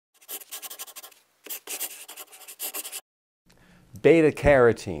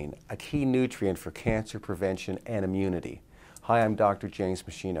Beta-carotene, a key nutrient for cancer prevention and immunity. Hi, I'm Dr. James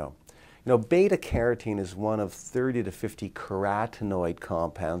Machino. Beta-carotene is one of 30 to 50 carotenoid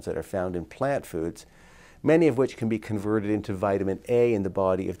compounds that are found in plant foods, many of which can be converted into vitamin A in the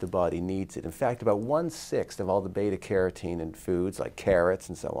body if the body needs it. In fact, about 1/6 of all the beta-carotene in foods like carrots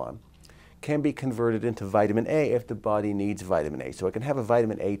and so on can be converted into vitamin A if the body needs vitamin A. So it can have a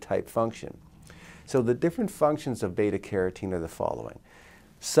vitamin A type function. So the different functions of beta-carotene are the following.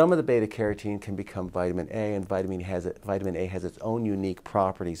 Some of the beta-carotene can become vitamin A, and vitamin A has its own unique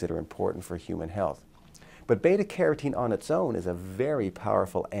properties that are important for human health. But beta-carotene on its own is a very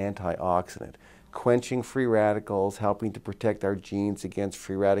powerful antioxidant, quenching free radicals, helping to protect our genes against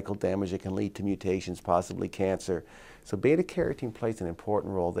free radical damage that can lead to mutations, possibly cancer. So beta-carotene plays an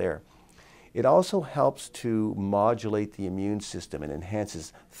important role there. It also helps to modulate the immune system and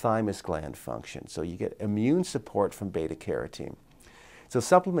enhances thymus gland function. So you get immune support from beta-carotene. So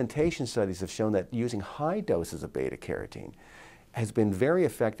supplementation studies have shown that using high doses of beta-carotene has been very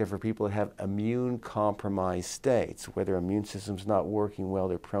effective for people that have immune-compromised states, where their immune system's not working well,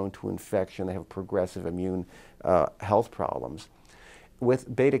 they're prone to infection, they have progressive immune health problems.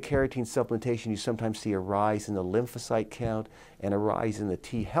 With beta-carotene supplementation, you sometimes see a rise in the lymphocyte count and a rise in the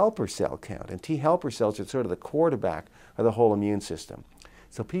T helper cell count. And T helper cells are sort of the quarterback of the whole immune system.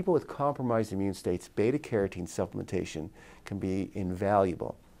 So people with compromised immune states, beta-carotene supplementation can be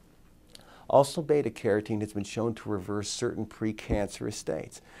invaluable. Also, beta-carotene has been shown to reverse certain precancerous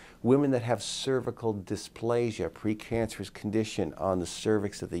states. Women that have cervical dysplasia, precancerous condition on the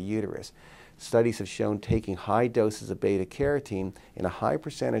cervix of the uterus. Studies have shown taking high doses of beta-carotene in a high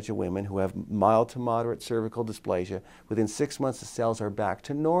percentage of women who have mild to moderate cervical dysplasia, within 6 months the cells are back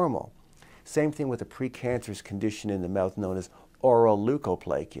to normal. Same thing with a precancerous condition in the mouth known as oral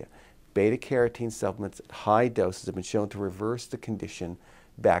leukoplakia. Beta-carotene supplements at high doses have been shown to reverse the condition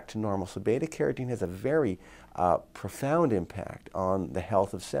back to normal. So beta-carotene has a very profound impact on the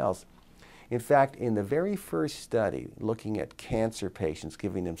health of cells. In fact, in the very first study looking at cancer patients,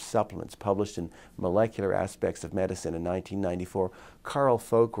 giving them supplements published in Molecular Aspects of Medicine in 1994, Carl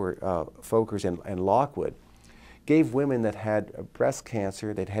Folkers and Lockwood gave women that had breast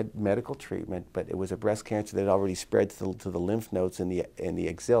cancer, that had medical treatment, but it was a breast cancer that had already spread to the lymph nodes in the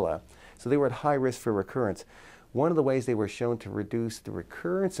axilla. So they were at high risk for recurrence. One of the ways they were shown to reduce the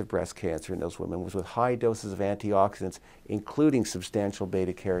recurrence of breast cancer in those women was with high doses of antioxidants, including substantial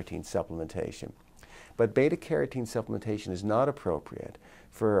beta-carotene supplementation. But beta-carotene supplementation is not appropriate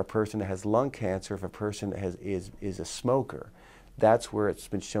for a person that has lung cancer, if a person is a smoker. That's where it's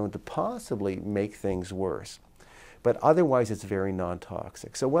been shown to possibly make things worse. But otherwise, it's very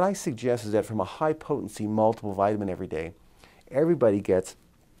non-toxic. So what I suggest is that from a high-potency multiple vitamin every day, everybody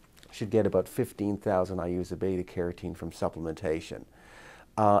should get about 15,000 IUs of beta-carotene from supplementation.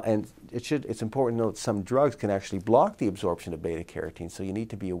 And it's important to note that some drugs can actually block the absorption of beta-carotene, so you need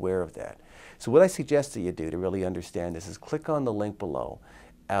to be aware of that. So what I suggest that you do to really understand this is click on the link below,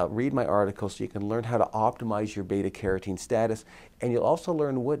 read my article so you can learn how to optimize your beta-carotene status, and you'll also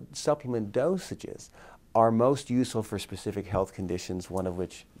learn what supplement dosages are most useful for specific health conditions, one of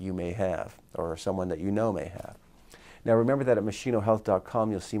which you may have, or someone that you know may have. Now remember that at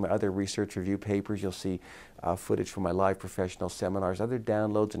machinohealth.com you'll see my other research review papers, you'll see footage from my live professional seminars, other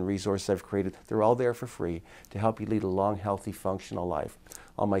downloads and resources I've created. They're all there for free to help you lead a long, healthy, functional life.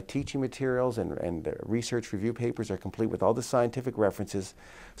 All my teaching materials and research review papers are complete with all the scientific references,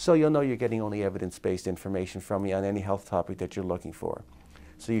 so you'll know you're getting only evidence-based information from me on any health topic that you're looking for.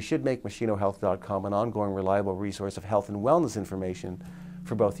 So you should make machinohealth.com an ongoing, reliable resource of health and wellness information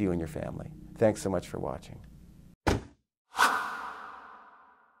for both you and your family. Thanks so much for watching.